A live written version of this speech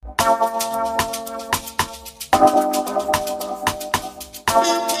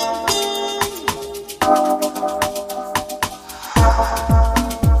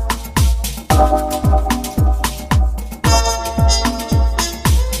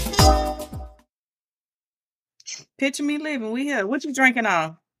Picture me living. We here. What you drinking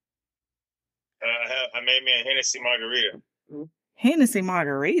on? I made me a Hennessy margarita. Hennessy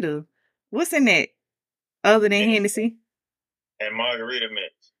margarita. What's in that other than Hennessy? And margarita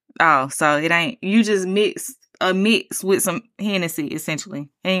mix. Oh, so it ain't. You just mix a mix with some Hennessy, essentially.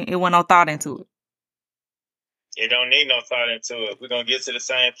 Ain't it wasn't no thought into it. It don't need no thought into it. We're gonna get to the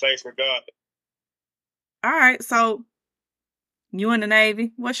same place regardless. All right, so you in the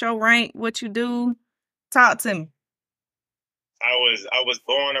Navy. What's your rank? What you do? Talk to me. I was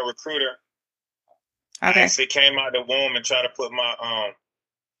born a recruiter. Okay. I actually came out the womb and tried to put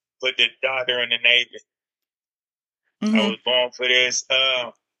the doctor in the Navy. Mm-hmm. I was born for this.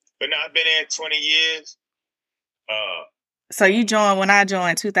 But now I've been in 20 years. So you joined when I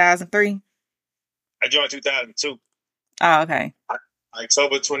joined 2003? I joined 2002. Oh, okay.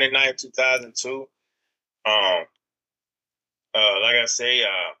 October 29th, 2002. Like I say,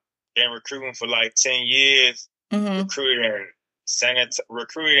 been recruiting for like 10 years. Mm-hmm.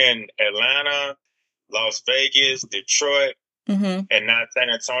 Recruited in Atlanta, Las Vegas, Detroit, Mm-hmm. and now San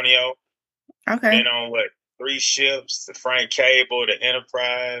Antonio. Okay. Been on 3 ships: the Frank Cable, the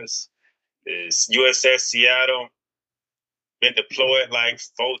Enterprise, the USS Seattle. Been deployed like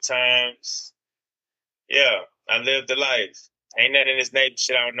 4 times. Yeah, I lived the life. Ain't nothing in this Navy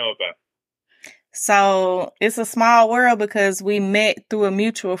shit I don't know about. So it's a small world because we met through a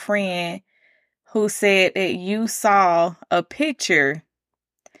mutual friend who said that you saw a picture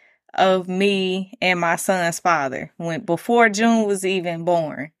of me and my son's father before June was even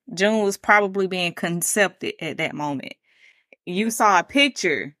born. June was probably being conceived at that moment. You saw a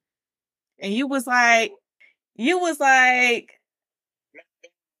picture and you was like, I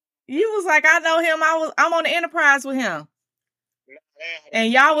know him. I'm on the Enterprise with him. And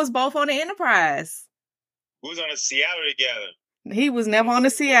y'all was both on the Enterprise. We was on the Seattle together. He was never on the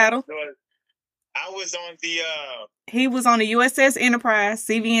Seattle. I was on the He was on the USS Enterprise,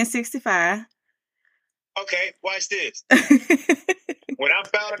 CVN 65. Okay, watch this. When I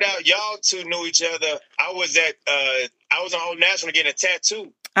found out y'all two knew each other, I was on Old National getting a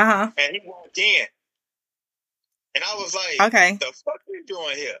tattoo. Uh-huh. And he walked in. And I was like, okay, the fuck are you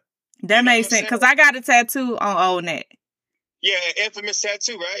doing here? That makes sense, because I got a tattoo on Old Net. Yeah, infamous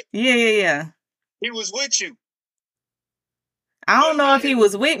tattoo, right? Yeah. He was with you. I don't know if he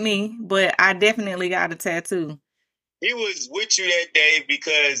was with me, but I definitely got a tattoo. He was with you that day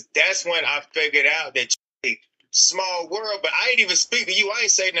because that's when I figured out that small world, but I didn't even speak to you. I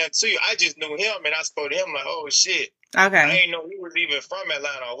ain't say nothing to you. I just knew him, and I spoke to him like, oh, shit. Okay. I didn't know he was even from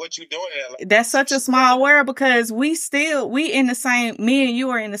Atlanta. What you doing in Atlanta? That's such a small world because me and you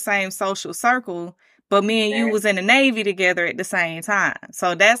are in the same social circle, but me and you was in the Navy together at the same time.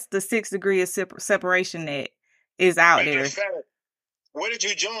 So that's the 6 degree of separation that is out there. Where did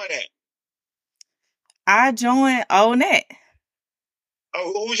you join at? I joined ONET.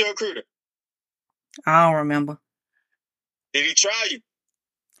 Oh, who was your recruiter? I don't remember. Did he try you?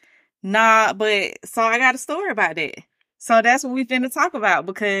 Nah, but so I got a story about that. So that's what we finna talk about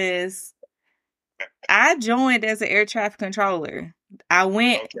because I joined as an air traffic controller. I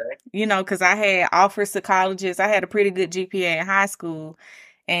went, because I had offers to colleges. I had a pretty good GPA in high school.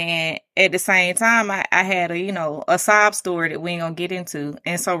 And at the same time, I had a sob story that we ain't gonna get into.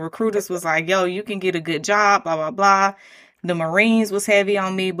 And so recruiters was like, yo, you can get a good job, blah, blah, blah. The Marines was heavy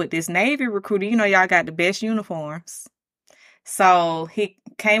on me, but this Navy recruiter, y'all got the best uniforms. So he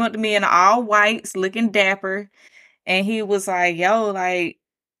came up to me in all whites, looking dapper. And he was like, yo, like,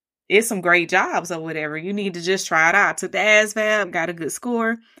 it's some great jobs or whatever. You need to just try it out. Took the ASVAB, got a good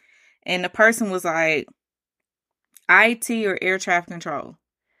score. And the person was like, IT or air traffic control.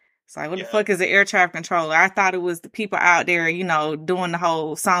 It's like, what the fuck is an air traffic controller? I thought it was the people out there, doing the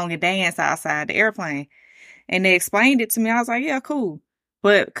whole song and dance outside the airplane. And they explained it to me. I was like, yeah, cool.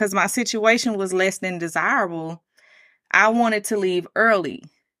 But because my situation was less than desirable, I wanted to leave early.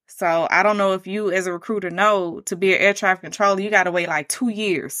 So I don't know if you as a recruiter know, to be an air traffic controller, you got to wait like 2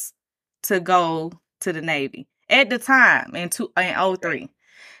 years to go to the Navy. At the time, in 03.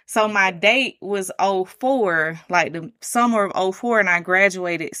 So my date was 04, like the summer of 04, and I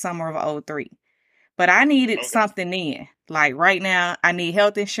graduated summer of 03. But I needed something then. Like right now, I need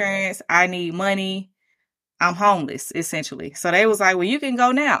health insurance. I need money. I'm homeless, essentially. So they was like, well, you can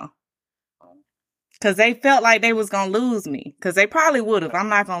go now. Because they felt like they was going to lose me. Because they probably would have. I'm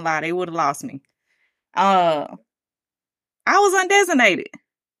not going to lie. They would have lost me. I was undesignated.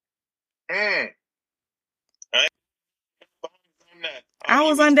 I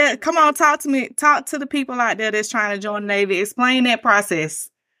was come on, talk to me. Talk to the people out there that's trying to join the Navy. Explain that process.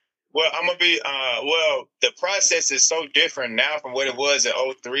 Well, I'm going to be, the process is so different now from what it was in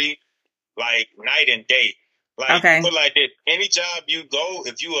 03, like night and day. Like, put like this: any job you go,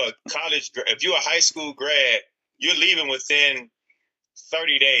 if you a high school grad, you're leaving within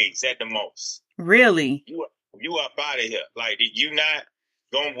 30 days at the most. Really? You up out of here. Like, you not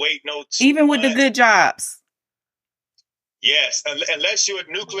gonna wait no 2 even with the good jobs. Yes, unless you're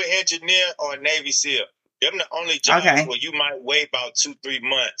a nuclear engineer or a Navy SEAL. Them the only jobs where you might wait about 2-3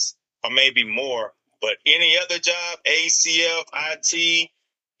 months or maybe more. But any other job, ACF, IT,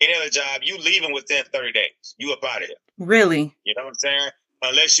 any other job, you leaving within 30 days. You up out of here. Really? You know what I'm saying?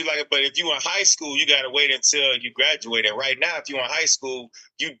 Unless you like it. But if you in high school, you got to wait until you graduate. And right now, if you in high school,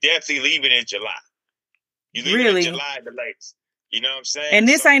 you definitely leaving in July. You leaving in July at the latest. You know what I'm saying? And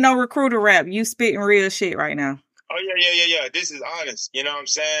this ain't no recruiter rap. You spitting real shit right now. Oh, yeah. This is honest. You know what I'm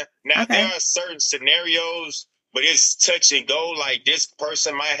saying? Now, there are certain scenarios, but it's touch and go. Like, this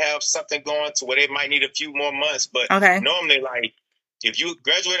person might have something going to where they might need a few more months. But normally, like, if you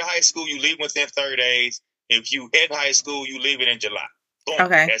graduate high school, you leave within 30 days. If you in high school, you leave it in July. Boom.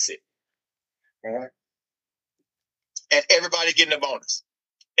 That's it. And everybody getting a bonus.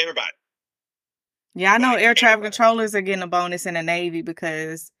 Everybody. Yeah, I know air traffic controllers are getting a bonus in the Navy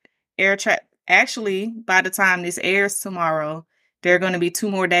because actually, by the time this airs tomorrow, there are going to be 2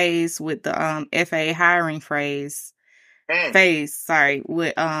 more days with the FAA hiring phase,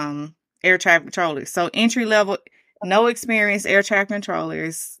 with air traffic controllers. So entry level, no experienced air traffic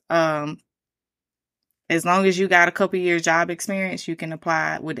controllers. As long as you got a couple years job experience, you can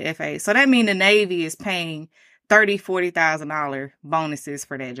apply with the FAA. So that means the Navy is paying $30,000-$40,000 bonuses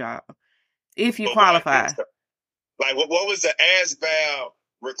for that job if you qualify. Like, what was the ASVAB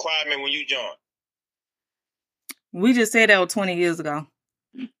requirement when you joined? We just said that was 20 years ago.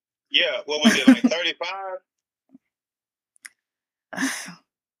 Yeah, what was it, like 35?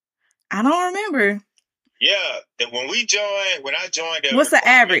 I don't remember. Yeah, when I joined. What's the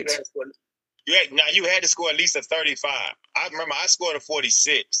average? You had to score at least a 35. I remember I scored a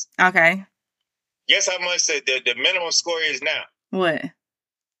 46. Okay. Guess how much the minimum score is now? What?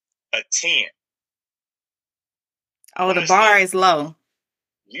 A 10. Oh, honestly, the bar is low.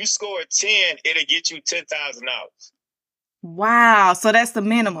 You score a 10, it'll get you $10,000. Wow. So that's the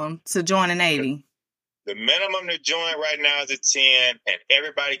minimum to join the Navy. The minimum to join right now is a 10, and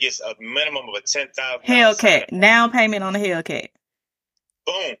everybody gets a minimum of a $10,000. Hellcat. Down payment on the Hellcat.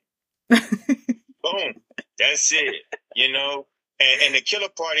 Boom. Boom. That's it. You know? And the killer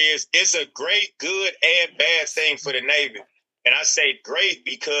part is, it's a great, good, and bad thing for the Navy. And I say great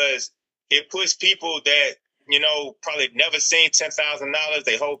because it puts people that, you know, probably never seen $10,000.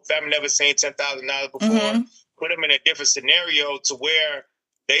 Their whole family never seen $10,000 before. Put them in a different scenario to where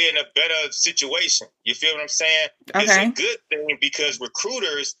they in a better situation. You feel what I'm saying? It's a good thing because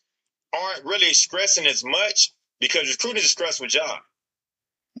recruiters aren't really stressing as much because recruiters are stressed with job.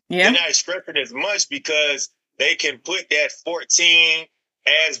 Yeah. They're not stressing as much because they can put that 14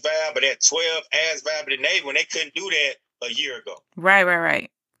 ASVAB or that 12 ASVAB in the Navy when they couldn't do that a year ago.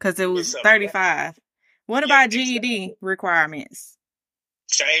 Right. Because it was 35. What about GED requirements?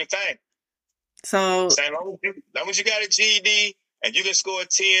 Same thing. So, as long as you got a GED and you can score a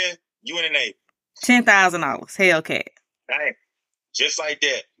 10, you in the Navy. $10,000, Hellcat. Right. Just like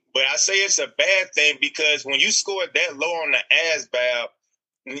that. But I say it's a bad thing because when you score that low on the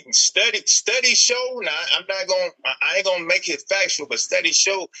ASVAB, studies show. Now, I ain't gonna make it factual, but studies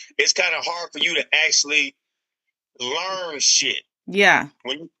show it's kind of hard for you to actually learn shit. Yeah.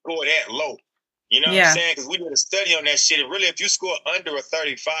 When you score that low. You know what I'm saying? Because we did a study on that shit. And really, if you score under a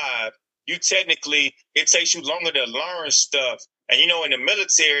 35, it takes you longer to learn stuff. And, you know, in the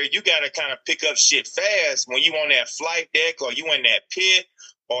military, you got to kind of pick up shit fast when you on that flight deck or you in that pit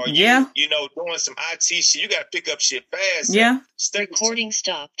or you know, doing some IT shit. You got to pick up shit fast. Yeah. Recording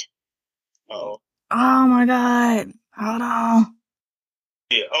stopped. Oh my God. Hold on.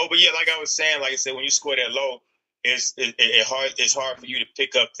 Yeah. Oh, but yeah, like I was saying, like I said, when you score that low, it's hard for you to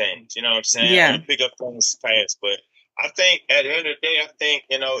pick up things. You know what I'm saying? Yeah. To pick up things fast. But I think at the end of the day,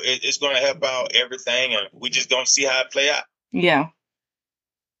 you know, it's going to help out everything, and we just don't see how it play out. Yeah.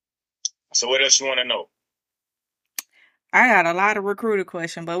 So what else you want to know? I got a lot of recruiter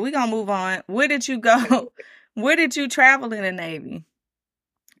questions, but we're going to move on. Where did you go? Where did you travel in the Navy?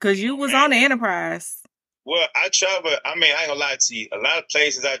 Because you was on the Enterprise. Well, I traveled. I mean, I ain't going to lie to you. A lot of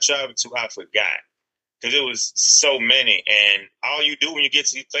places I traveled to, I forgot. Because it was so many. And all you do when you get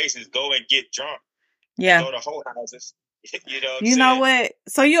to these places is go and get drunk. Yeah. Go to whole houses. You know what?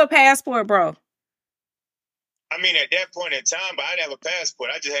 So you a passport, bro? I mean, at that point in time, but I didn't have a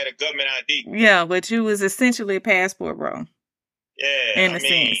passport. I just had a government ID. Yeah, but you was essentially a passport, bro. Yeah. In a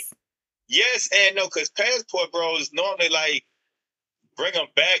sense. Yes and no, because passport bros normally, like, bring them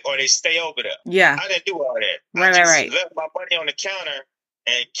back or they stay over there. Yeah. I didn't do all that. Right, I just right. left my money on the counter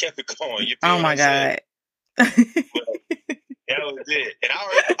and kept it going. You feel Oh what my I'm saying? God. That was it. And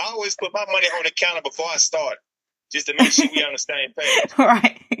I always put my money on the counter before I start, just to make sure we on the same page.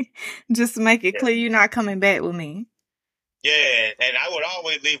 Right. Just to make it clear you're not coming back with me. Yeah, and I would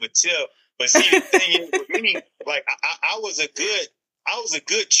always leave a tip. But see, the thing is with me, like I was a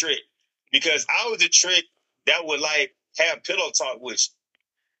good trick, because I was a trick that would like have pillow talk with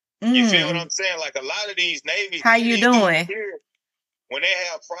you. You feel what I'm saying? Like a lot of these Navy, How you doing? When they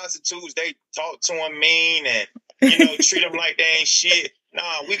have prostitutes, they talk to them mean and treat them like they ain't shit.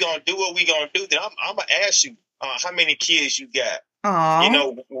 Nah, we gonna do what we gonna do. Then I'm gonna ask you, how many kids you got?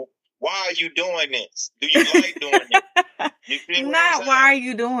 Aww. Why are you doing this? Do you like doing it? You feel what I'm saying? Why are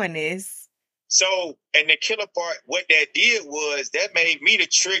you doing this? So, and the killer part, what that did was that made me the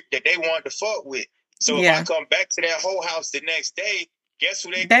trick that they wanted to fuck with. So if I come back to that whole house the next day, guess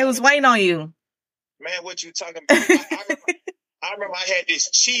who they was waiting on you? Man, what you talking about? I remember I had this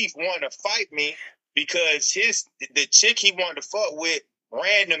chief wanting to fight me because the chick he wanted to fuck with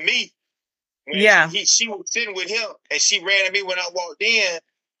ran to me. She was sitting with him and she ran to me when I walked in,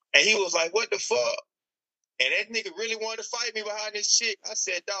 and he was like, "What the fuck?" And that nigga really wanted to fight me behind this chick. I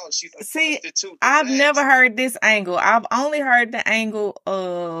said, "Dog, she's a prostitute." I've never heard this angle. I've only heard the angle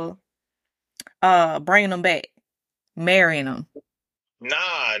of bringing them back, marrying them. Nah,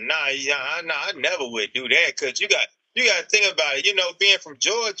 I never would do that, because you got to think about it. Being from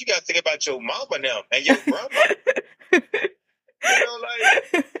Georgia, you got to think about your mama now and your grandma.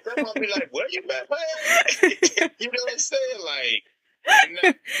 Like grandma be like, "Where you at, man?" You know what I'm saying? Like,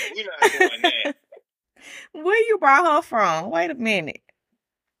 we're not doing that. Where you brought her from? Wait a minute.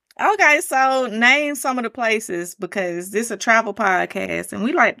 Okay, so name some of the places, because this is a travel podcast and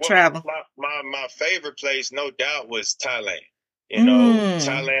we like to travel. My favorite place, no doubt, was Thailand.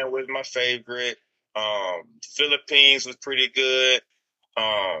 Thailand was my favorite. Philippines was pretty good.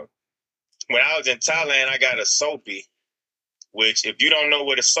 When I was in Thailand, I got a soapy, which if you don't know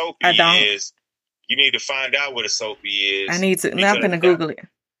what a soapy is, you need to find out what a soapy is. I need to. Now I'm going to Google it.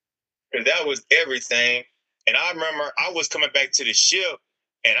 Because that was everything. And I remember I was coming back to the ship,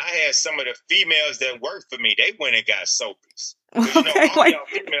 and I had some of the females that worked for me. They went and got soapies.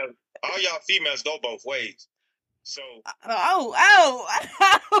 All y'all females go both ways. So.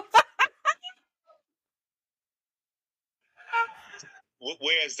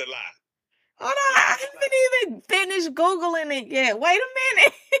 Where's the lie? Hold on, I haven't even finished Googling it yet. Wait a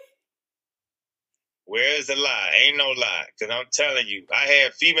minute. Where's the lie? Ain't no lie. Because I'm telling you, I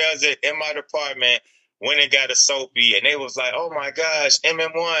had females in my department went and got a soapy, and they was like, "Oh my gosh,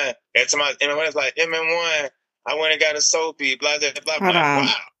 MM1." That's my MM1 is like, "MM1, I went and got a soapy." Blah blah blah. Hold on.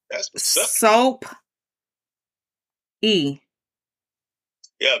 Wow, that's what's up. Soap. E.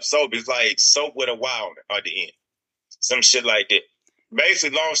 Yep, soap is like soap with a Y on it at the end. Some shit like that.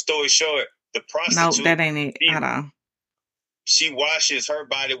 Basically, long story short, the prostitute. No, that ain't it at all. She washes her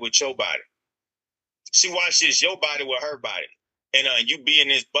body with your body. She washes your body with her body, and you be in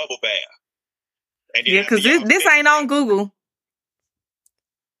this bubble bath. And because this ain't on Google.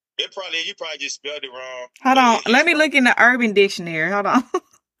 You probably just spelled it wrong. Hold on, let me look in the Urban Dictionary. Hold on.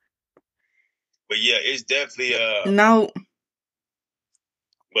 But yeah, it's definitely no.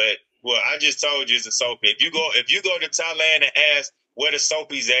 But I just told you it's a soapy. If you go to Thailand and ask where the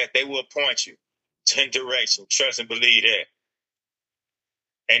soapy's at, they will point you in direction. Trust and believe that.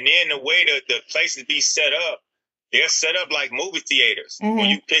 And then the way the places be set up, they're set up like movie theaters. Mm-hmm.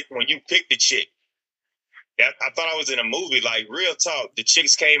 When you pick the chick. I thought I was in a movie, like real talk. The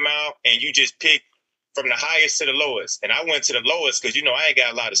chicks came out and you just pick from the highest to the lowest. And I went to the lowest because, I ain't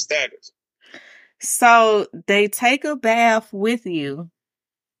got a lot of status. So they take a bath with you.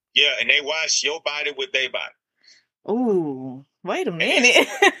 Yeah, and they wash your body with their body. Ooh, wait a minute.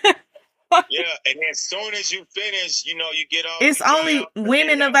 Yeah, and then as soon as you finish, you get all. It's only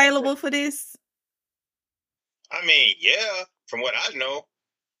women available for this? I mean, yeah, from what I know.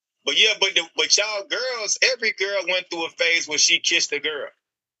 But yeah, but y'all girls, every girl went through a phase where she kissed a girl.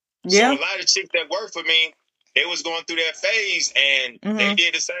 Yeah. So a lot of chicks that work for me, they was going through that phase and they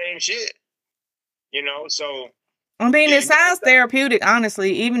did the same shit. So. I mean, it sounds therapeutic,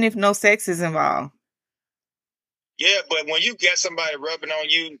 honestly, even if no sex is involved. Yeah, but when you get somebody rubbing on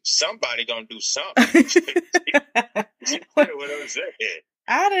you, somebody gonna do something. What I'm saying.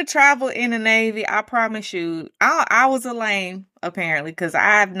 I had to travel in the Navy. I promise you. I was a lame, apparently, because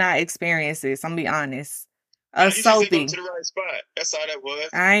I have not experienced this. I'm gonna be honest. You soapy. Just didn't go to the right spot. That's all that was.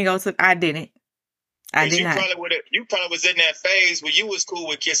 I didn't. I did not. You probably was in that phase where you was cool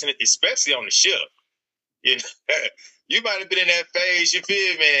with kissing it, especially on the ship. You You might have been in that phase, you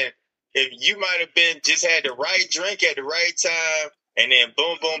feel me? If you might have been just had the right drink at the right time, and then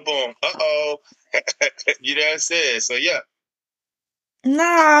boom, boom, boom. You know what I'm saying? So yeah.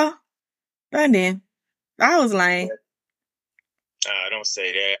 Nah, I didn't. I was lame. Don't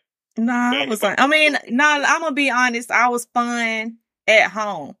say that. Nah, I was lame. I mean, nah, I'm gonna be honest. I was fun at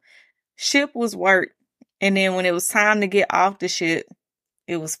home. Ship was work, and then when it was time to get off the ship,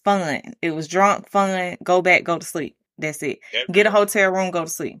 it was fun. It was drunk, fun. Go back, go to sleep. That's it. Get a hotel room, go to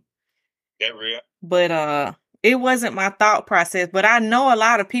sleep. That real. But it wasn't my thought process. But I know a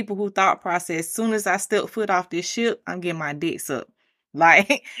lot of people who thought process. As soon as I stepped foot off this ship, I'm getting my dicks up.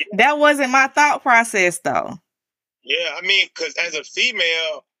 Like that wasn't my thought process though. Yeah, I mean, because as a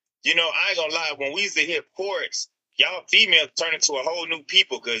female, you know, I ain't gonna lie. When we used to hit ports, y'all females turn into a whole new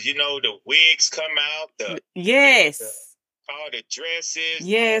people because you know the wigs come out. All the dresses.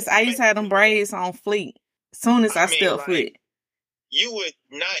 Yes, I used to have them braids on fleek. As soon as I stepped foot. You would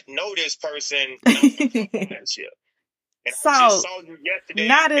not know this person. That shit. And so, I just saw you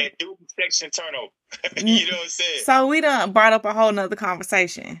yesterday at dude section turnover. You know what I'm saying? So we done brought up a whole nother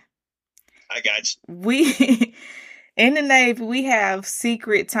conversation. I got you. We in the Navy, we have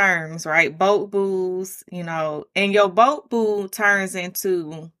secret terms, right? Boat boos, you know, and your boat boo turns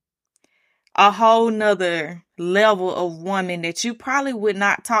into a whole nother level of woman that you probably would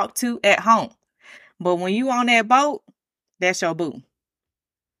not talk to at home. But when you on that boat, that's your boo.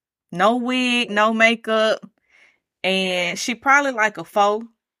 No wig, no makeup. And she probably like a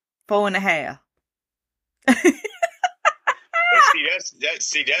 4.5. That's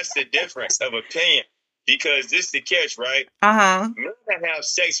the difference of opinion. Because this is the catch, right? Men that have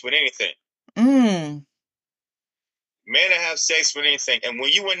sex with anything. Men that have sex with anything. And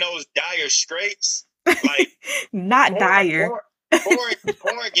when you in those dire straits, like not dire. Porn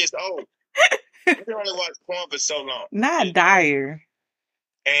gets old. You can only watch porn for so long. Not dire.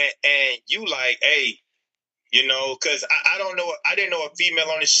 And you like, hey, you know, because I don't know, I didn't know a female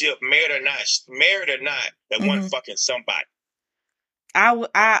on the ship, married or not, that wasn't fucking somebody.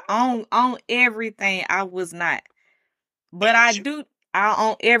 I own everything I was not. But I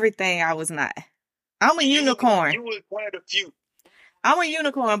own everything I was not. I'm a unicorn. You was one of the few. I'm a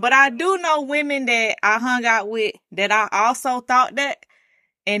unicorn, but I do know women that I hung out with that I also thought that.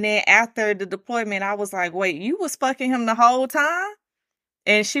 And then after the deployment, I was like, wait, you was fucking him the whole time?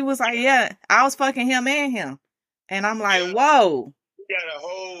 And she was like, yeah, I was fucking him and him. And I'm like, whoa.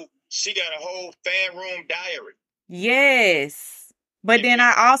 She got a whole fan room diary. Yes. But then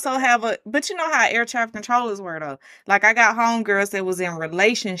I also have but you know how air traffic controllers were though. Like I got homegirls that was in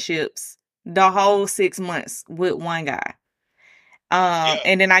relationships the whole 6 months with one guy.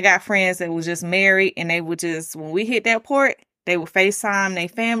 And then I got friends that was just married and they would just, when we hit that port, they would FaceTime their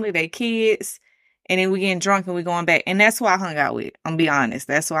family, their kids, and then we getting drunk and we going back. And that's who I hung out with. I'm be honest.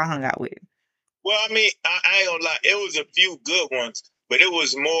 That's who I hung out with. Well, I mean, I ain't gonna lie. It was a few good ones, but it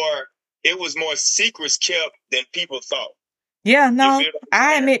was more secrets kept than people thought. Yeah, no,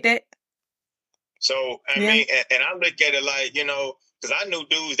 I admit that. So, I mean, and I look at it like, you know, because I knew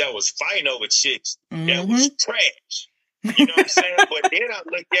dudes that was fighting over chicks that was trash. You know what I'm saying? But then I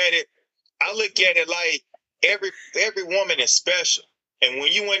look at it like every woman is special. And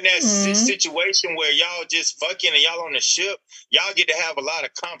when you in that situation where y'all just fucking and y'all on the ship, y'all get to have a lot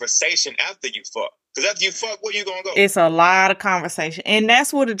of conversation after you fuck. Because after you fuck, where you going to go? It's a lot of conversation. And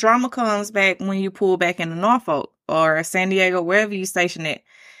that's where the drama comes back when you pull back into Norfolk or San Diego, wherever you station it.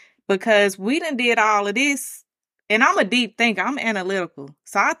 Because we done did all of this. And I'm a deep thinker. I'm analytical.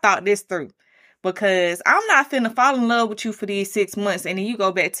 So I thought this through. Because I'm not finna fall in love with you for these 6 months and then you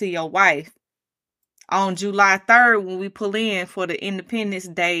go back to your wife on July 3rd when we pull in for the Independence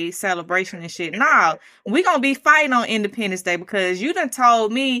Day celebration and shit. Nah, we gonna be fighting on Independence Day because you done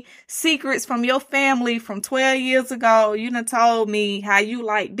told me secrets from your family from 12 years ago. You done told me how you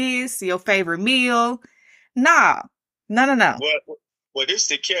like this, your favorite meal. Nah, no. Well, this is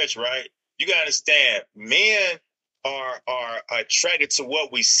the catch, right? You gotta understand, men are attracted to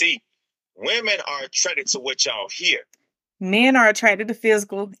what we see. Women are attracted to what y'all hear. Men are attracted to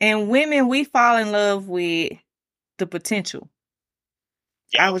physical, and women, we fall in love with the potential.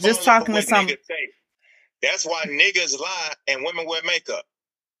 I was just talking to some. That's why niggas lie and women wear makeup.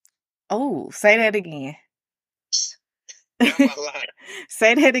 Oh, say that again. That's my lie.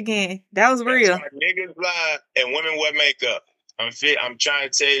 Say that again. That was real. That's why niggas lie and women wear makeup. I'm trying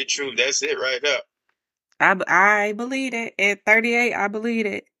to tell you the truth. That's it right up. I believe it. At 38, I believe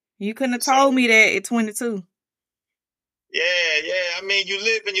it. You couldn't have told me that at 22. Yeah. I mean, you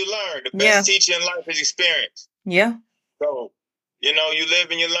live and you learn. The best teacher in life is experience. Yeah. So, you know, you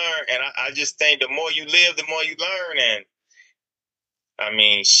live and you learn. And I just think the more you live, the more you learn. And I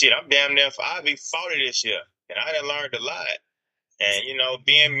mean, shit, I'm damn near, I'll be 40 this year. And I done learned a lot. And, you know,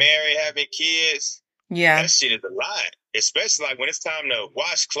 being married, having kids, Yeah. that shit is a lot. Especially like when it's time to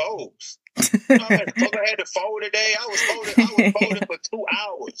wash clothes. I had to fold today. I was folding for 2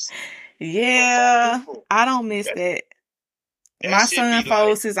 hours. Yeah. I don't miss that. My son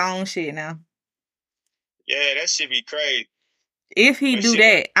folds his own shit now. Yeah, that should be crazy. If he do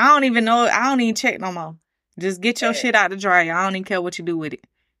that, I don't even know. I don't even check no more. Just get your shit out the dryer. I don't even care what you do with it.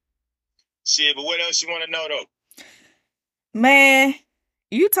 Shit, but what else you want to know though? Man,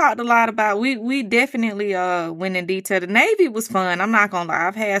 you talked a lot about. We definitely went in detail. The Navy was fun. I'm not gonna lie.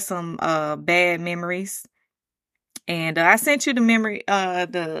 I've had some bad memories, and I sent you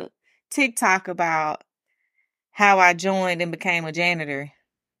the TikTok about how I joined and became a janitor.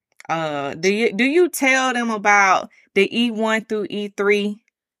 Do you tell them about the E1 through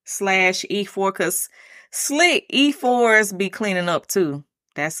E3/E4? Cause slick E4s be cleaning up too.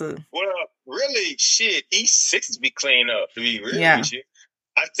 Well, really, shit. E6s be cleaning up. To be real with you,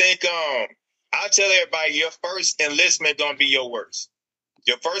 I think I'll tell everybody your first enlistment gonna be your worst.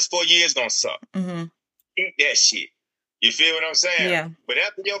 Your first 4 years gonna suck. Mm-hmm. Eat that shit. You feel what I'm saying? Yeah. But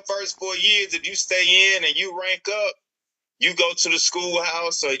after your first 4 years, if you stay in and you rank up, you go to the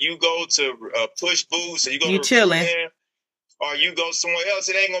schoolhouse or you go to push booths or you go to chilling, or you go somewhere else,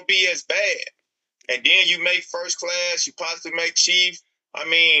 it ain't gonna be as bad. And then you make first class, you possibly make chief. I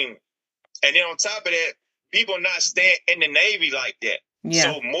mean, and then on top of that, people not staying in the Navy like that. Yeah.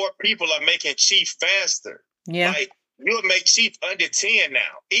 So more people are making chief faster. Yeah. Like you'll make chief under 10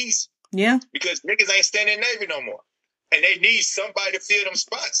 now, easy. Yeah. Because niggas ain't staying in the Navy no more. And they need somebody to fill them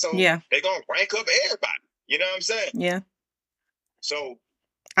spots. So they're gonna rank up everybody. You know what I'm saying? Yeah. So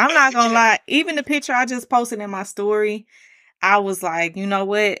I'm not gonna lie, even the picture I just posted in my story, I was like, you know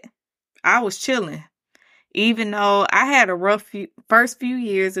what? I was chilling. Even though I had a rough first few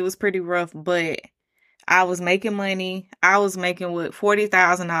years, it was pretty rough, but I was making money. I was making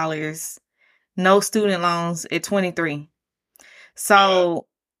 $40,000, no student loans at 23. So,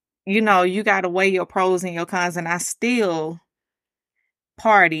 you know, you got to weigh your pros and your cons, and I still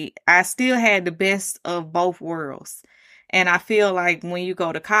partied. I still had the best of both worlds. And I feel like when you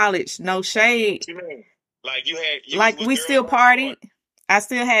go to college, no shade. What you mean? Like like we still partied. I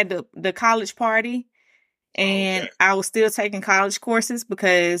still had the college party. And I was still taking college courses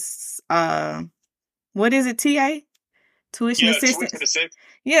because, what is it, TA? Tuition assistance?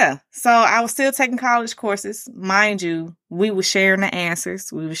 Yeah. So I was still taking college courses. Mind you, we were sharing the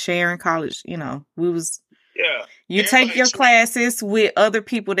answers. We were sharing college, you know, you take your classes with other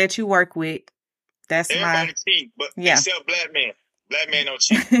people that you work with. That's everybody cheat, but except black men. Black men don't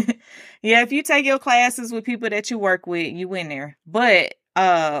cheat. Yeah, if you take your classes with people that you work with, you in there. But,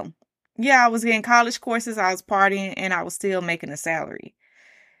 yeah, I was getting college courses, I was partying, and I was still making a salary.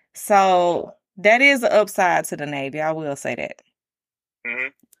 So that is the upside to the Navy. I will say that. Mm-hmm.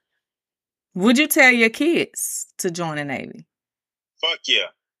 Would you tell your kids to join the Navy? Fuck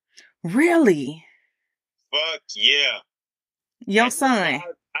yeah. Really? Fuck yeah. Your son?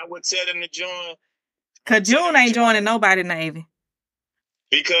 I would tell them to join. Because June ain't joining nobody in the Navy.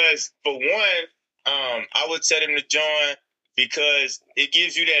 Because, for one, I would tell them to join because it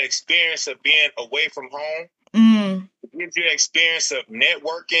gives you that experience of being away from home. Mm. It gives you that experience of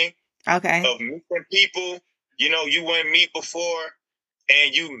networking. Okay. Of meeting people, you know, you wouldn't meet before,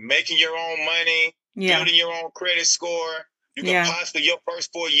 and you making your own money, building your own credit score. You can possibly, your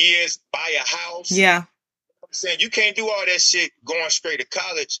first 4 years, buy a house. Yeah. I'm saying you can't do all that shit going straight to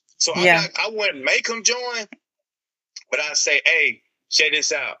college. So I wouldn't make them join, but I'd say, hey, check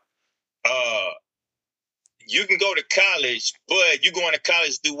this out. You can go to college, but you going to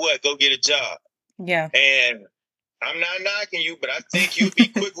college to do what? Go get a job. Yeah. And I'm not knocking you, but I think you'll be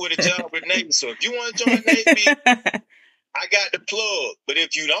quick with a job with Navy. So if you want to join Navy, I got the plug. But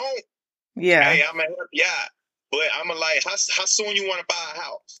if you don't, hey, I'm going to help you out. But I'm going to like, how soon you want to buy a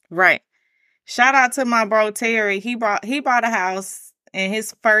house? Right. Shout out to my bro, Terry. He bought a house in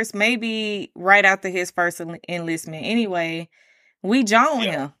his first, maybe right after his first enlistment. Anyway, we joined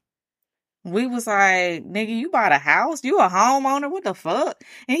him. We was like, nigga, you bought a house? You a homeowner? What the fuck?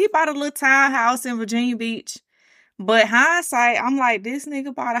 And he bought a little townhouse in Virginia Beach. But hindsight, I'm like, this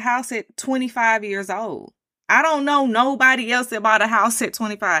nigga bought a house at 25 years old. I don't know nobody else that bought a house at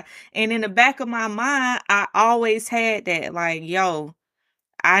 25. And in the back of my mind, I always had that, like, yo,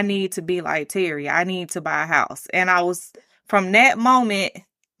 I need to be like Terry. I need to buy a house. And I was, from that moment,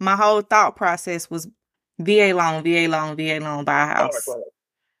 my whole thought process was VA loan, buy a house.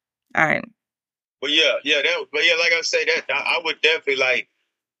 All right. But like I say, that I would definitely like,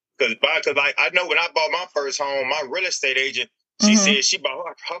 because like I know when I bought my first home, my real estate agent, she said she bought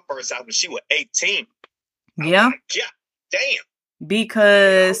her first house when she was 18. Yeah. Like, yeah, damn.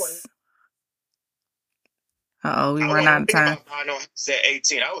 Because we run out of time. I know at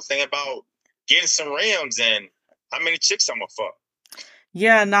 18. I was thinking about getting some rims and how many chicks I'm gonna fuck.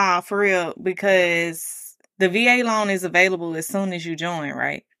 Yeah, nah, for real. Because the VA loan is available as soon as you join,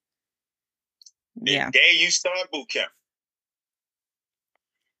 right? The day you start boot camp.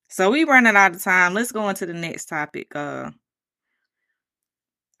 So we running out of time. Let's go into the next topic. I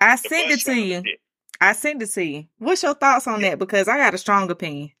sent it to you. I sent it to you. What's your thoughts on that? Because I got a strong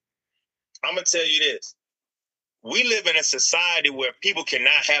opinion. I'm gonna tell you this. We live in a society where people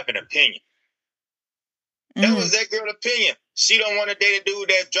cannot have an opinion. That was that girl's opinion. She don't want to date a dude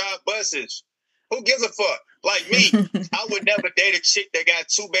that drive buses. Who gives a fuck? Like me, I would never date a chick that got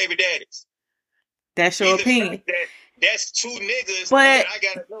 2 baby daddies. That's your opinion. That's 2 niggas, but I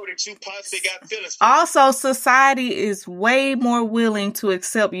gotta know that you possibly got feelings for. Also, society is way more willing to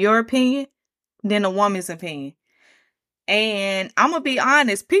accept your opinion than a woman's opinion. And I'm gonna be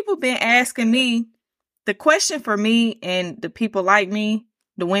honest, people been asking me, the question for me and the people like me,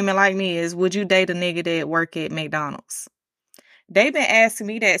 the women like me, is would you date a nigga that work at McDonald's? They've been asking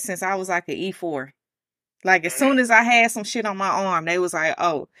me that since I was like an E4. Like, as soon as I had some shit on my arm, they was like,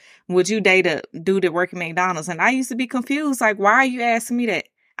 oh, would you date a dude that work at McDonald's? And I used to be confused. Like, why are you asking me that?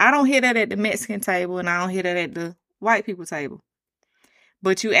 I don't hear that at the Mexican table, and I don't hear that at the white people table.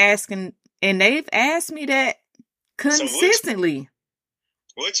 But you asking, and they've asked me that consistently.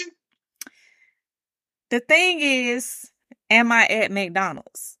 So would you? The thing is, am I at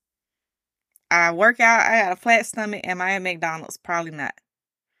McDonald's? I work out, I got a flat stomach. Am I at McDonald's? Probably not.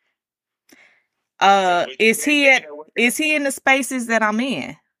 Is he in the spaces that I'm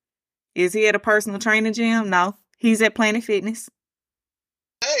in? Is he at a personal training gym? No. He's at Planet Fitness.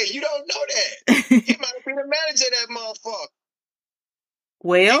 Hey, you don't know that. He might be the manager of that motherfucker.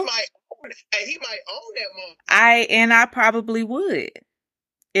 Well, he might own that motherfucker. I probably would.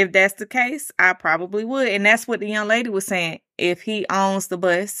 If that's the case, I probably would. And that's what the young lady was saying. If he owns the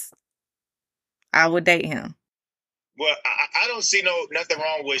bus, I would date him. Well, I don't see nothing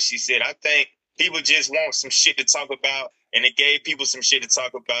wrong with what she said. I think people just want some shit to talk about, and it gave people some shit to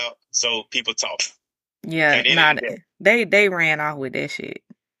talk about, so people talk. Yeah, they ran off with that shit.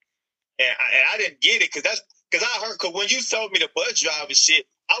 And I didn't get it because I heard, because when you told me the bus driver shit,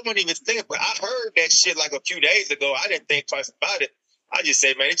 I wasn't even thinking, but I heard that shit like a few days ago. I didn't think twice about it. I just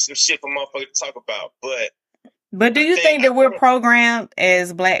said, man, it's some shit for motherfuckers to talk about. But do you think that we're programmed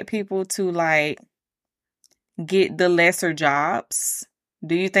as Black people to like get the lesser jobs?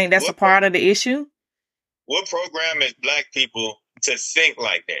 Do you think that's a part of the issue? What program is Black people to think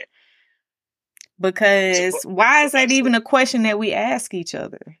like that? Because why is that even a question that we ask each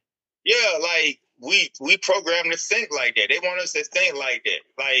other? Yeah, like we program to think like that. They want us to think like that.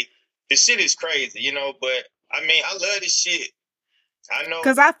 Like, the shit is crazy, you know, but I mean, I love this shit. I know.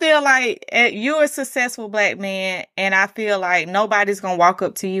 Because I feel like you're a successful Black man, and I feel like nobody's going to walk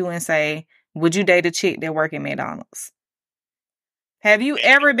up to you and say, would you date a chick that work at McDonald's? Have you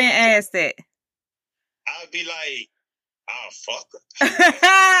ever been asked that? I'd be like, I'll fuck her.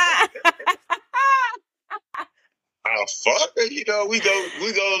 I'll fuck her. You know, we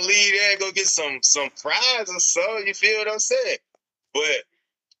go leave there and go get some fries or so. You feel what I'm saying? But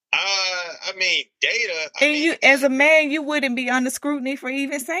I mean, data. You, as a man, you wouldn't be under scrutiny for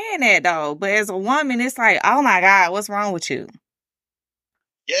even saying that, though. But as a woman, it's like, oh my God, what's wrong with you?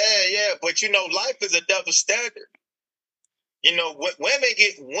 Yeah. But you know, life is a double standard. You know,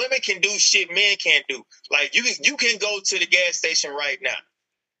 women can do shit men can't do. Like, you can go to the gas station right now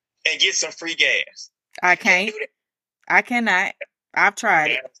and get some free gas. I can't. I cannot. I've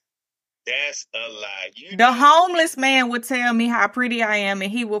tried it. That's a lie. The homeless man would tell me how pretty I am,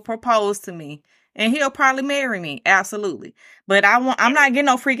 and he will propose to me, and he'll probably marry me. Absolutely. But I'm not getting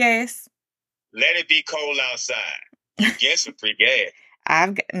no free gas. Let it be cold outside. You get some free gas.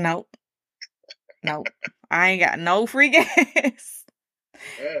 Nope. I ain't got no free gas.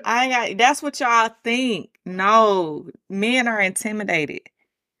 Yeah. That's what y'all think. No, men are intimidated.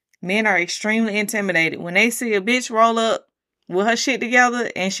 Men are extremely intimidated. When they see a bitch roll up with her shit together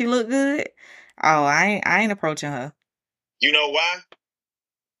and she look good, oh, I ain't approaching her. You know why?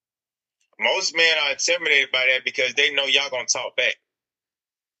 Most men are intimidated by that because they know y'all gonna talk back.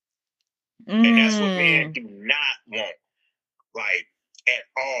 And that's what men do not want. Like, at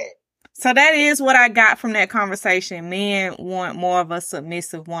all. So that is what I got from that conversation. Men want more of a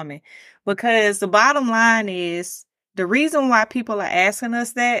submissive woman. Because the bottom line is, The reason why people are asking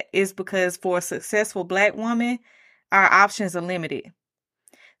us that is because for a successful Black woman, our options are limited.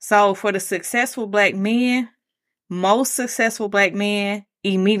 So for the successful Black men, most successful Black men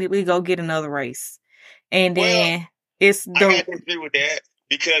immediately go get another race. And then it's I got to agree with that,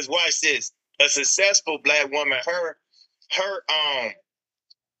 because watch this. A successful Black woman, her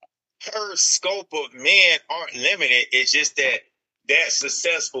scope of men aren't limited. It's just that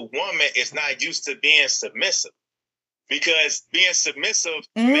successful woman is not used to being submissive. Because being submissive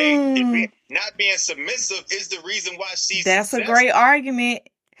not being submissive is the reason why she's That's successful. A great argument.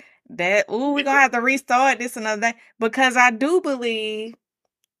 We're going to have to restart this another day. Because I do believe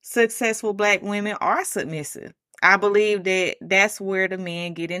successful Black women are submissive. I believe that that's where the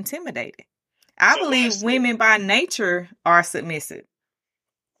men get intimidated. I believe women by nature are submissive.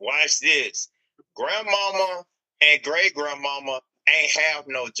 Watch this. Grandmama and great grandmama ain't have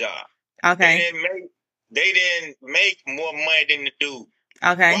no job. Okay. They didn't make more money than the dude.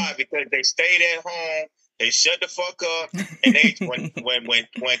 Okay. Why? Because they stayed at home. They shut the fuck up. And they when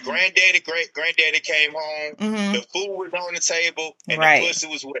great granddaddy came home, the food was on the table and the pussy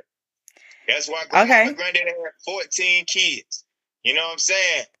was wet. That's why granddaddy had 14 kids. You know what I'm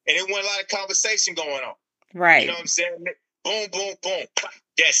saying? And it wasn't a lot of conversation going on. Right. You know what I'm saying? Boom, boom, boom.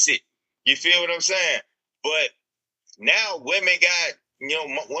 That's it. You feel what I'm saying? But now women got,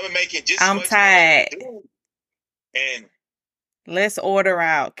 women making just I'm tired. And let's order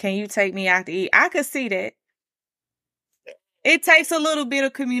out. Can you take me out to eat? I could see that. It takes a little bit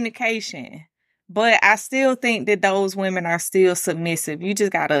of communication, but I still think that those women are still submissive. You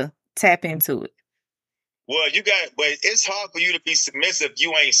just gotta tap into it. Well, but it's hard for you to be submissive if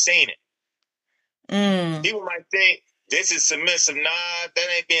you ain't seen it. People might think this is submissive. Nah, that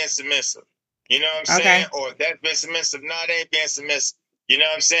ain't being submissive. You know what I'm saying? Or that's been submissive. Nah, that ain't being submissive. You know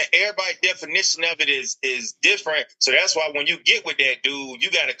what I'm saying? Everybody's definition of it is different. So that's why when you get with that dude,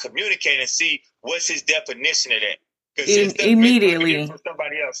 you got to communicate and see what's his definition of that. Because immediately from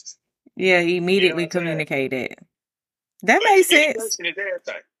somebody else's. Yeah, immediately communicate it. That makes sense.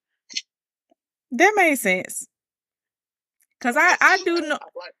 That makes sense. Because I do know,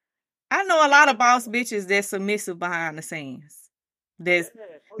 I know a lot of boss bitches that's submissive behind the scenes. That's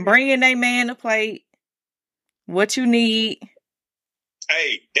bringing their man a plate, what you need.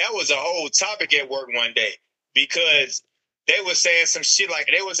 Hey, that was a whole topic at work one day because they was saying some shit like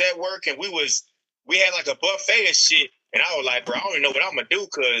they was at work and we had like a buffet and shit. And I was like, bro, I don't even know what I'm going to do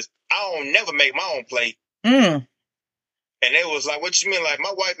because I don't never make my own plate. And they was like, what you mean? Like,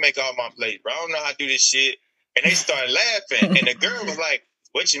 my wife make all my plates, bro. I don't know how to do this shit. And they started laughing. And the girl was like,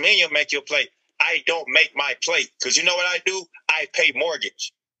 what you mean you make your plate? I don't make my plate. Because you know what I do? I pay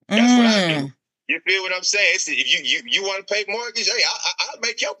mortgage. That's what I do. You feel what I'm saying? If you want to pay mortgage, hey, I'll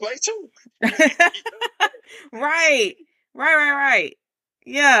make your plate too. Right.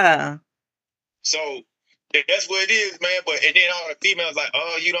 Yeah. So that's what it is, man. And then all the females like,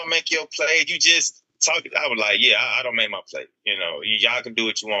 oh, you don't make your plate. You just talk. I was like, yeah, I don't make my plate. You know, y'all can do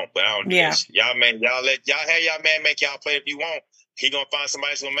what you want, but I don't do this. Y'all have y'all man make y'all plate if you want. He gonna find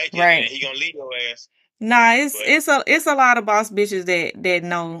somebody that's gonna make it, and he gonna leave your ass. Nah, it's a lot of boss bitches that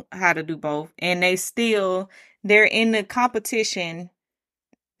know how to do both, and they're in the competition.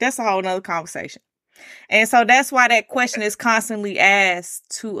 That's a whole nother conversation. And so that's why that question is constantly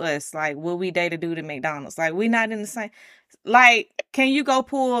asked to us. Like, will we date a dude at McDonald's? Like, we not in the same. Like, can you go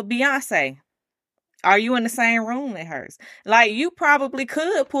pull Beyonce? Are you in the same room as hers? Like, you probably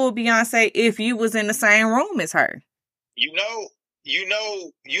could pull Beyonce if you was in the same room as her. You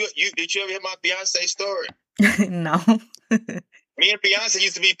did you ever hear my Beyonce story? No. Me and Beyonce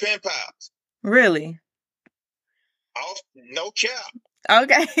used to be pen pals. Really? No cap.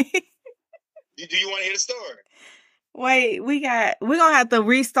 Okay. Do you want to hear the story? Wait, we're gonna have to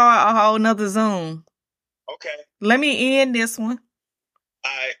restart a whole nother Zoom. Okay. Let me end this one.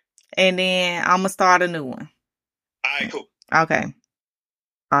 All right. And then I'm gonna start a new one. All right, cool. Okay.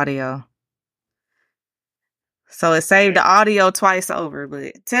 Audio. So it saved the audio twice over,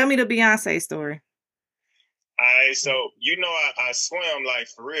 but tell me the Beyonce story. All right, so I swim like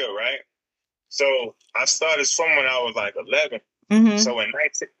for real, right? So I started swimming when I was like 11. Mm-hmm. So in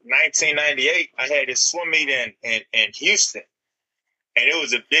 1998, I had this swim meet in Houston. And it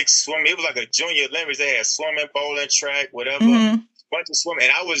was a big swim. It was like a junior Olympics. They had swimming, bowling, track, whatever. Mm-hmm. Bunch of swimming.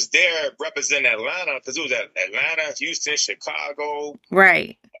 And I was there representing Atlanta because it was at Atlanta, Houston, Chicago.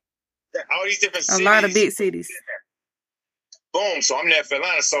 Right. All these different cities. A lot of big cities. Boom. So I'm there for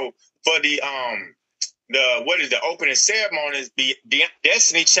Atlanta. So for the opening ceremonies,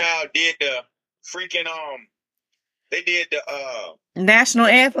 Destiny Child did the freaking they did the national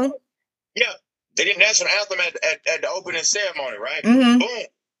anthem. Yeah. They did national anthem at the opening ceremony, right? Mm-hmm. Boom.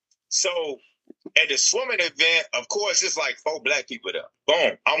 So at the swimming event, of course, it's like 4 black people there.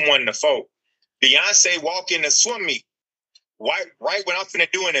 Boom. I'm one of the 4. Beyonce walk in the swim meet. Right when I'm finna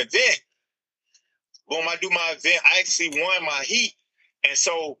do an event. Boom, I do my event. I actually won my heat. And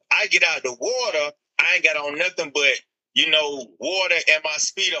so I get out the water. I ain't got on nothing but, water and my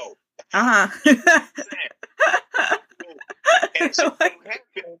Speedo. And so what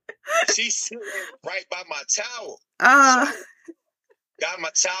happened, she's sitting right by my towel. So got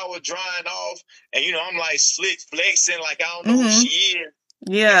my towel drying off. And, I'm like slick flexing like I don't know who she is.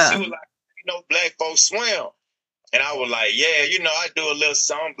 Yeah. And she was like, black folks swim. And I was like, yeah, I do a little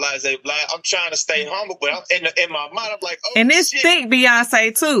song, blah, blah, blah. I'm trying to stay humble, but I'm in my mind, I'm like, oh, and it's thick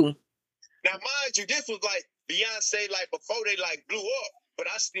Beyonce, too. Now, mind you, this was like Beyonce, like before they like blew up, but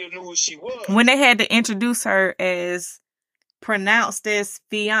I still knew who she was. When they had to introduce her as pronounced as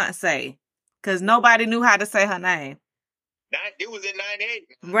Fiance, because nobody knew how to say her name. It was in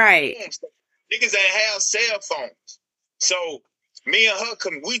 98. Right. Niggas ain't have cell phones. So me and her,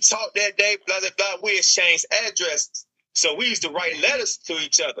 we talked that day, blah, blah, blah. We exchanged addresses. So we used to write letters to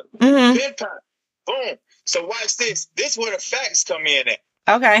each other. Mm-hmm. Boom. So watch this. This is where the facts come in at.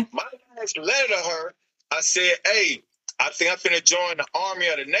 Okay. My last letter to her, I said, hey, I think I'm finna join the Army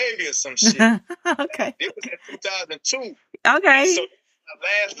or the Navy or some shit. Okay. It was in 2002. Okay. So my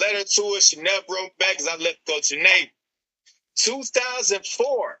last letter to her, she never wrote back because I let her go to Navy.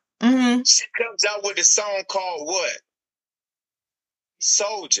 2004, she comes out with a song called what?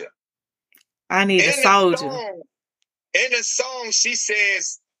 Soldier. I need a soldier. In the song, she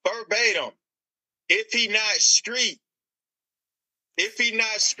says verbatim, if he not street,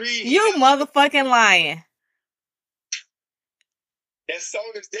 you motherfucking lying. That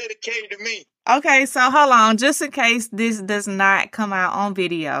song is dedicated to me. Okay, so hold on. Just in case this does not come out on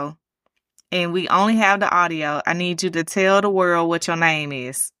video and we only have the audio, I need you to tell the world what your name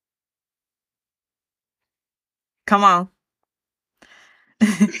is. Come on. Hey,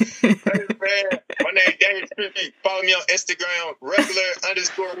 man, my name is Daniel Trippy. Follow me on Instagram,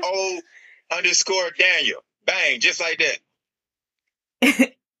 regular_old_Daniel. Bang, just like that.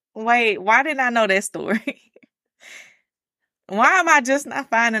 Wait, why didn't I know that story? Why am I just not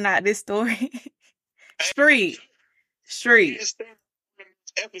finding out this story? Street.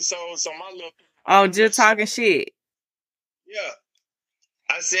 Episodes on my little. Oh, just talking shit. Yeah.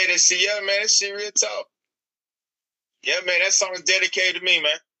 I said that shit, yeah, man, that shit real talk. Yeah, man, that song is dedicated to me,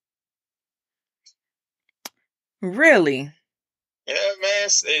 man. Really? Yeah, man,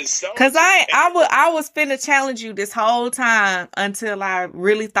 it's so. Cause I was finna challenge you this whole time until I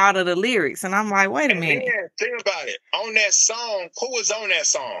really thought of the lyrics, and I'm like, wait a minute. Man, think about it. On that song, who was on that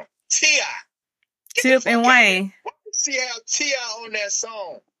song? T.I. Tip and Wayne. Why did she have T.I. on that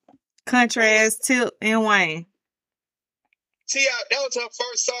song? Country ass Tip and Wayne. T.I., that was her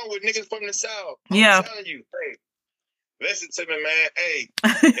first song with niggas from the South. I'm telling you, hey, listen to me, man. Hey,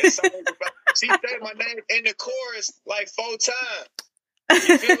 that song is about, she said my name in the chorus like 4 times.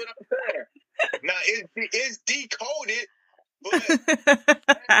 You feel what I'm saying? Now, it's decoded, but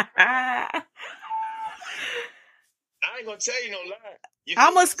I ain't gonna tell you no lie.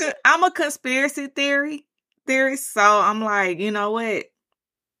 I'm a conspiracy theorist, so I'm like, you know what?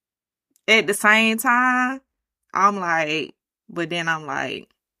 At the same time, I'm like, but then I'm like,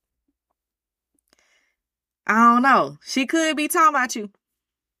 I don't know. She could be talking about you.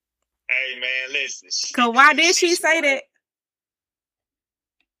 Hey, man, listen. Cause why did she say that?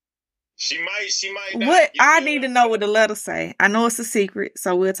 She might not. What I need to know what the letter say. I know it's a secret,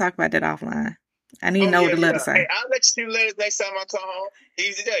 so we'll talk about that offline. I need to know what the letter say. Hey, I'll let you see the letters next time I come home.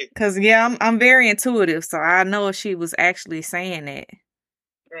 Easy day. Cause I'm very intuitive, so I know if she was actually saying that.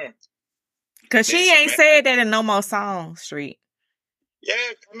 Cause she ain't said that in no more songs, Street. Yeah,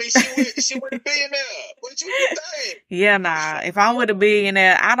 I mean she with a billionaire. What you think? Yeah, nah. If I'm with a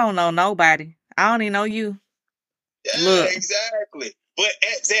billionaire, I don't know nobody. I don't even know you. Yeah, look. Exactly. But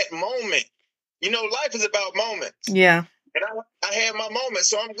at that moment, life is about moments. Yeah. And I had my moment,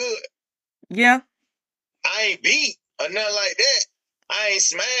 so I'm good. Yeah. I ain't beat or nothing like that. I ain't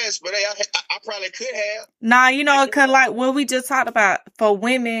smashed, but I probably could have. Nah, cause like what we just talked about, for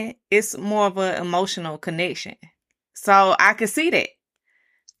women, it's more of an emotional connection. So I could see that.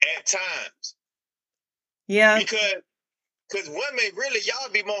 At times. Yeah. Because women, really,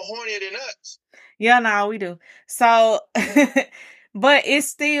 y'all be more horny than us. Yeah, no, we do. So, but it's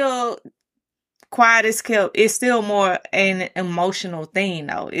still, quiet as kept, it's still more an emotional thing,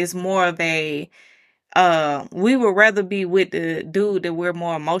 though. It's more of a, we would rather be with the dude that we're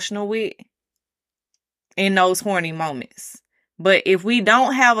more emotional with in those horny moments. But if we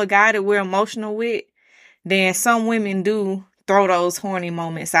don't have a guy that we're emotional with, then some women do throw those horny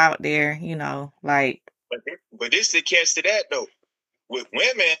moments out there, you know, like. But this the catch to that though. With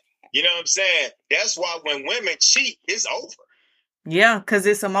women, you know what I'm saying? That's why when women cheat, it's over. Yeah, because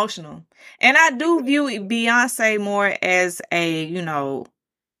it's emotional. And I do view Beyonce more as a, you know,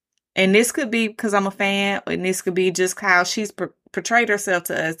 and this could be because I'm a fan, and this could be just how she's portrayed herself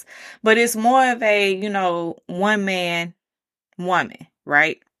to us. But it's more of a, you know, one man woman,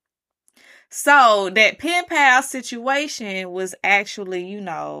 right? So that pen pal situation was actually, you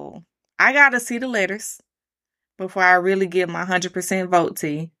know, I got to see the letters before I really give my 100% vote to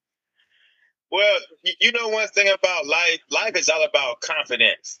you. Well, you know one thing about life is all about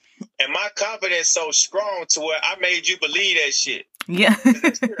confidence. And my confidence so strong to where I made you believe that shit. Yeah.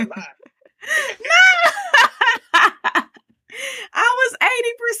 That shit a lie. I was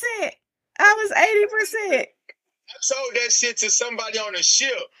 80%. I was 80%. I told that shit to somebody on a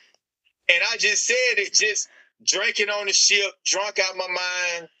ship. And I just said it, just drinking on the ship, drunk out my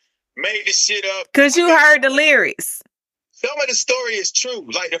mind, made the shit up. Because you heard the lyrics. Some of the story is true.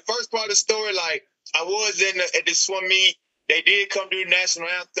 Like the first part of the story, like I was at the swim meet. They did come to the national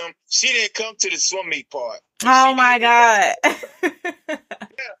anthem. She didn't come to the swim meet part. Oh my God. Yeah.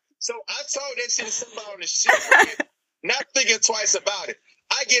 So I told that shit to somebody on the ship, right? Not thinking twice about it.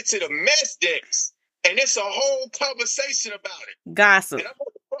 I get to the mess decks, and it's a whole conversation about it. Gossip. And I'm like,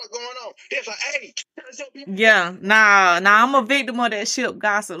 what the fuck going on? It's like, hey. Yeah, nah, I'm a victim of that ship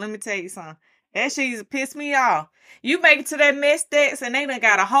gossip. Let me tell you something. That shit used to piss me off. You make it to that mess decks, and they done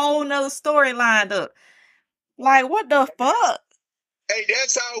got a whole nother story lined up. Like, what the fuck? Hey,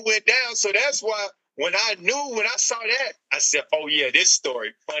 that's how it went down. So that's why when I saw that, I said, oh yeah, this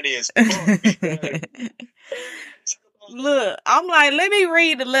story funny as fuck. Look, I'm like, let me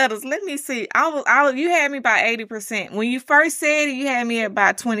read the letters. Let me see. You had me by 80%. When you first said it, you had me at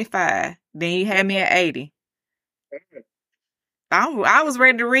about 25. Then you had me at 80. I was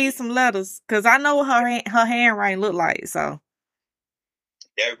ready to read some letters because I know what her handwriting looked like. So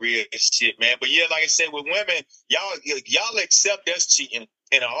that real shit, man. But yeah, like I said, with women, y'all accept us cheating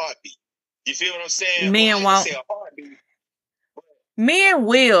in a heartbeat. You feel what I'm saying? Men won't. Men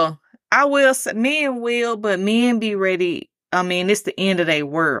will. I will say men will, but men be ready. I mean, it's the end of their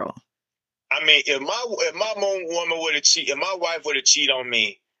world. I mean, if my woman would have cheated, if my wife would have cheated on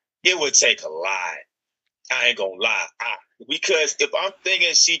me, it would take a lot. I ain't gonna lie. Because if I'm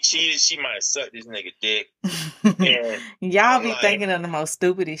thinking she cheated, she might have sucked this nigga dick. Y'all be thinking of the most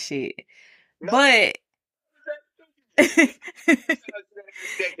stupidest shit. No. But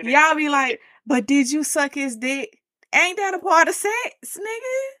y'all be like, but did you suck his dick? Ain't that a part of sex,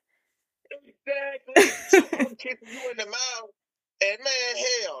 nigga? Exactly. So I'm kissing you in the mouth, and man,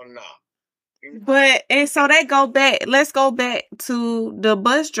 hell no. But, and so let's go back to the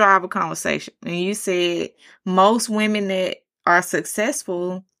bus driver conversation. And you said most women that are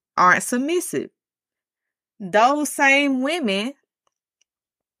successful aren't submissive. Those same women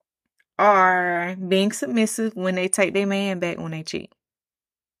are being submissive when they take their man back when they cheat.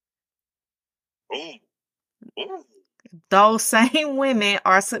 Ooh. Those same women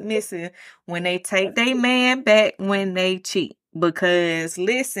are submissive when they take their man back when they cheat. Because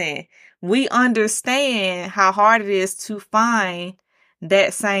listen, we understand how hard it is to find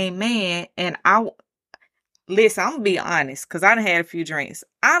that same man. And I'm gonna be honest, because I done had a few drinks.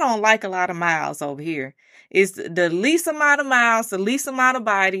 I don't like a lot of miles over here. It's the least amount of miles, the least amount of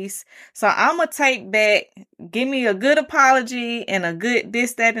bodies. So I'm gonna take back, give me a good apology and a good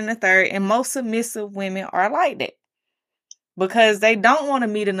this, that, and the third. And most submissive women are like that. Because they don't want to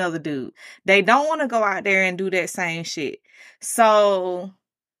meet another dude. They don't want to go out there and do that same shit. So,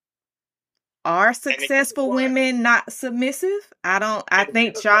 are successful women not submissive? I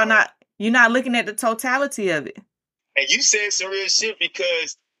think you're not looking at the totality of it. And you said some real shit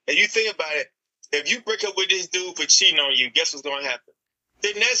because if you think about it, if you break up with this dude for cheating on you, guess what's going to happen?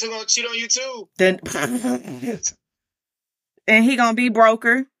 The next one going to cheat on you too. And he going to be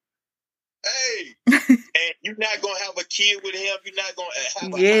broker. Hey, and you're not going to have a kid with him. You're not going to have a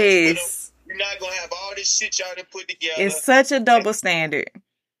house with him. You're not going to have all this shit y'all done put together. It's such a double standard.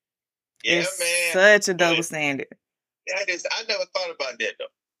 Yeah, it's man. Such a double standard. I never thought about that, though.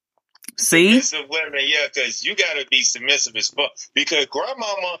 See? Submissive women, yeah, because you got to be submissive as fuck. Because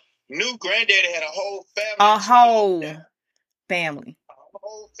grandmama knew granddaddy had a whole family. A whole family.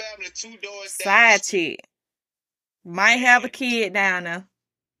 2 doors down. Side chick. Might have a kid down there.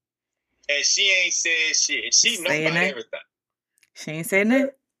 And she ain't said shit. She know about everything. She ain't said nothing.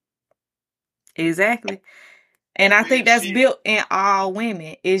 Exactly. And I think that's built in all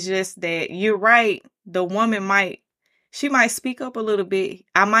women. It's just that you're right. The woman might she might speak up a little bit.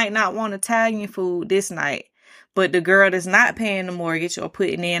 I might not want Italian food this night, but the girl that's not paying the mortgage or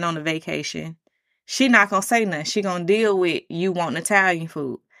putting in on the vacation, she not going to say nothing. She going to deal with you wanting Italian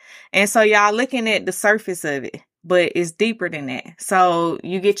food. And so y'all looking at the surface of it, but it's deeper than that. So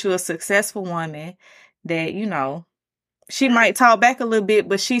you get you a successful woman that, you know, she might talk back a little bit,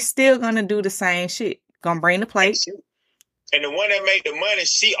 but she's still going to do the same shit. Going to bring the plate. And the one that made the money,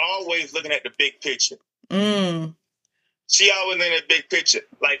 she always looking at the big picture. She always looking at the big picture.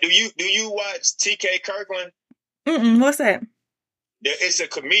 Like, do you watch T.K. Kirkland? What's that? It's a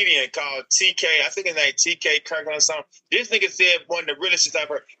comedian called TK. I think his name T.K. Kirkland or something. This nigga said one of the realest shit I've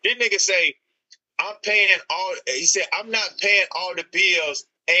heard. This nigga say, he said, I'm not paying all the bills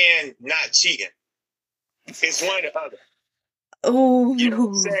and not cheating. It's one or the other. Ooh. You know what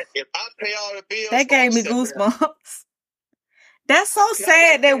I'm saying? If I pay all the bills, that gave me goosebumps. That's so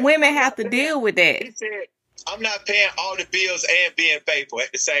sad that women have to deal with that. He said, I'm not paying all the bills and being faithful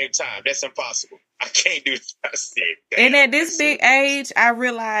at the same time. That's impossible. I can't do that. And at this big age, I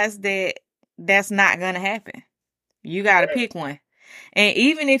realized that that's not going to happen. You got to pick one. And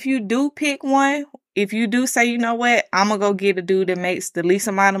even if you do pick one, if you do say, you know what, I'm going to go get a dude that makes the least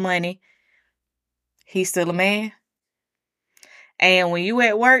amount of money, he's still a man. And when you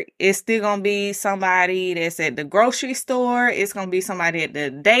at work, it's still going to be somebody that's at the grocery store. It's going to be somebody at the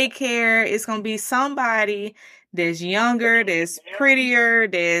daycare. It's going to be somebody that's younger, that's prettier,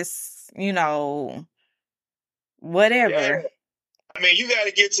 that's, you know, whatever. Yeah. I mean, you got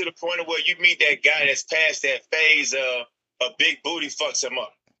to get to the point of where you meet that guy that's past that phase of a big booty fucks him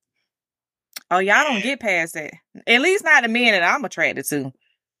up. Oh, y'all don't get past that. At least not the men that I'm attracted to.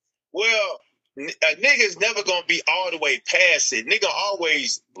 Well, a nigga's never going to be all the way past it. Nigga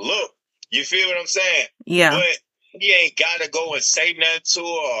always look. You feel what I'm saying? Yeah. But he ain't got to go and say nothing to her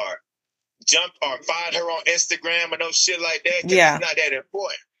or jump or find her on Instagram or no shit like that. Yeah. It's not that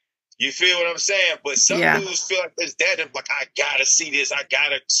important. You feel what I'm saying? But some dudes feel like it's that. Like, I got to see this. I got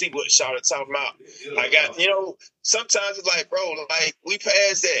to see what Charlotte talking about. I got, you know, sometimes it's like, bro, like, we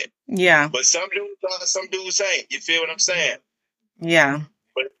past that. Yeah. But some dudes ain't. You feel what I'm saying? Yeah.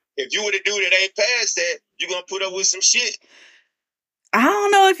 But if you were the dude that ain't past that, you're going to put up with some shit. I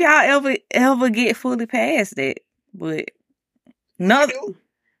don't know if y'all ever get fully past that. But no,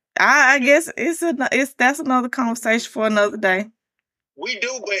 I guess that's another conversation for another day. We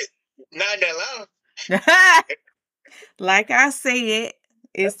do, but not in Atlanta. Like I said,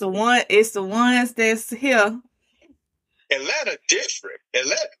 it's the ones that's here. Atlanta different.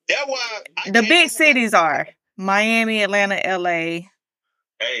 Atlanta, that's why the big cities are Miami, Atlanta, LA.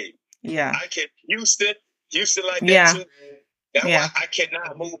 Hey, yeah. I can Houston like that too. That's why I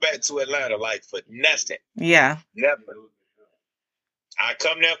cannot move back to Atlanta like for nothing. Yeah. Never. I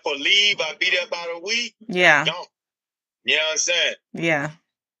come there for leave. I be there about a week. Yeah. Don't. You know what I'm saying? Yeah.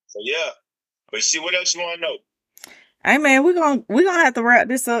 So yeah. But see, what else you want to know? Hey man, we're gonna have to wrap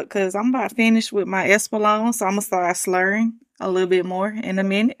this up because I'm about to finish with my Espolon, so I'm gonna start slurring a little bit more in a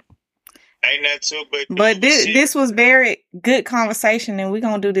minute. Ain't that too? But this was very good conversation, and we're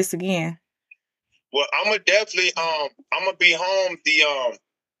gonna do this again. Well, I'm gonna definitely I'm gonna be home the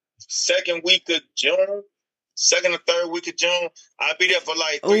second or third week of June. I'll be there for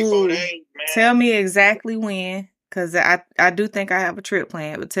like 3-4 days, man. Tell me exactly when. Because I do think I have a trip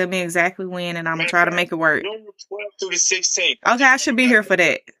planned, but tell me exactly when, and I'm going to try to make it work. June 12th through the 16th. Okay, I should be here for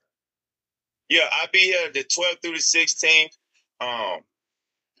that. Yeah, I'll be here the 12th through the 16th. And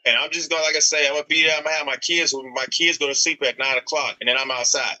I'm just going to, like I say, I'm going to be there. I'm going to have my kids. My kids go to sleep at 9 o'clock, and then I'm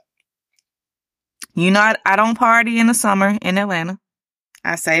outside. You know, I don't party in the summer in Atlanta.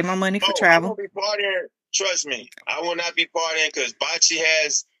 I save my money for travel. I won't be partying. Trust me. I will not be partying because Bachi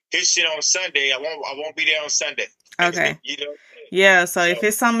has his shit on Sunday. I won't be there on Sunday. Okay. You know? Yeah, so if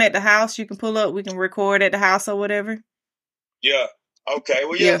it's something at the house you can pull up, we can record at the house or whatever. Yeah. Okay.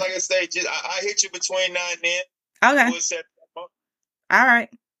 Well, yeah. Like I say, I hit you between now and then. Okay. All right.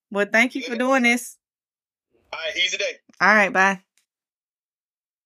 Well, thank you for doing this. All right. Easy day. All right. Bye.